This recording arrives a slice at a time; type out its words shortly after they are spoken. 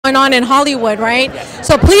going on in Hollywood, right?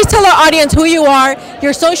 So please tell our audience who you are,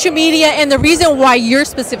 your social media, and the reason why you're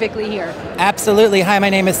specifically here. Absolutely. Hi, my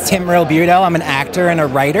name is Tim Realbuto. I'm an actor and a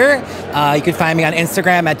writer. You can find me on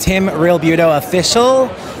Instagram at Tim Realbuto Official.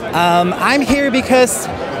 I'm here because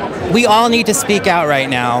we all need to speak out right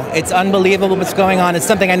now. It's unbelievable what's going on. It's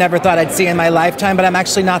something I never thought I'd see in my lifetime, but I'm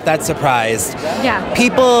actually not that surprised. Yeah.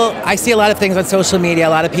 People, I see a lot of things on social media, a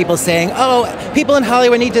lot of people saying, oh, people in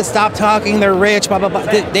Hollywood need to stop talking, they're rich, blah, blah, blah.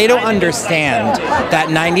 They don't understand that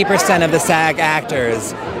 90% of the SAG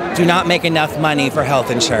actors do not make enough money for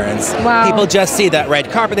health insurance. Wow. People just see that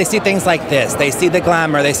red carpet, they see things like this, they see the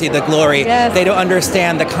glamour, they see the glory. Yes. They don't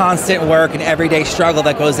understand the constant work and everyday struggle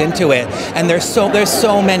that goes into it. And there's so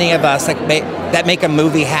many of us that make a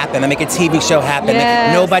movie happen, that make a TV show happen.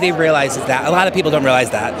 Yes. Nobody realizes that. A lot of people don't realize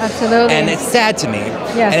that. Absolutely. And it's sad to me.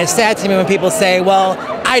 Yes. And it's sad to me when people say, well,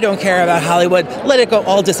 I don't care about Hollywood, let it go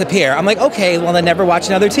all disappear. I'm like, okay, well then never watch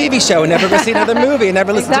another TV show, never go see another movie, and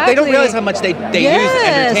never listen to, they don't realize how much they use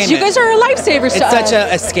entertainment. You guys are lifesavers. It's such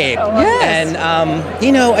an escape. Yes. And,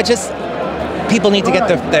 you know, people need to get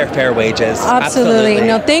their fair wages. Absolutely.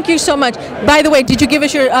 No, thank you so much. By the way, did you give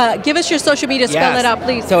us your social media? Spell it out,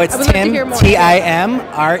 please. So it's Tim, TimRealbuto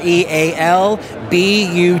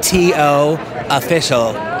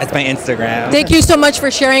Official. That's my Instagram. Thank you so much for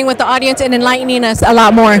sharing with the audience and enlightening us a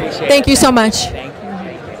lot more. Thank you so much.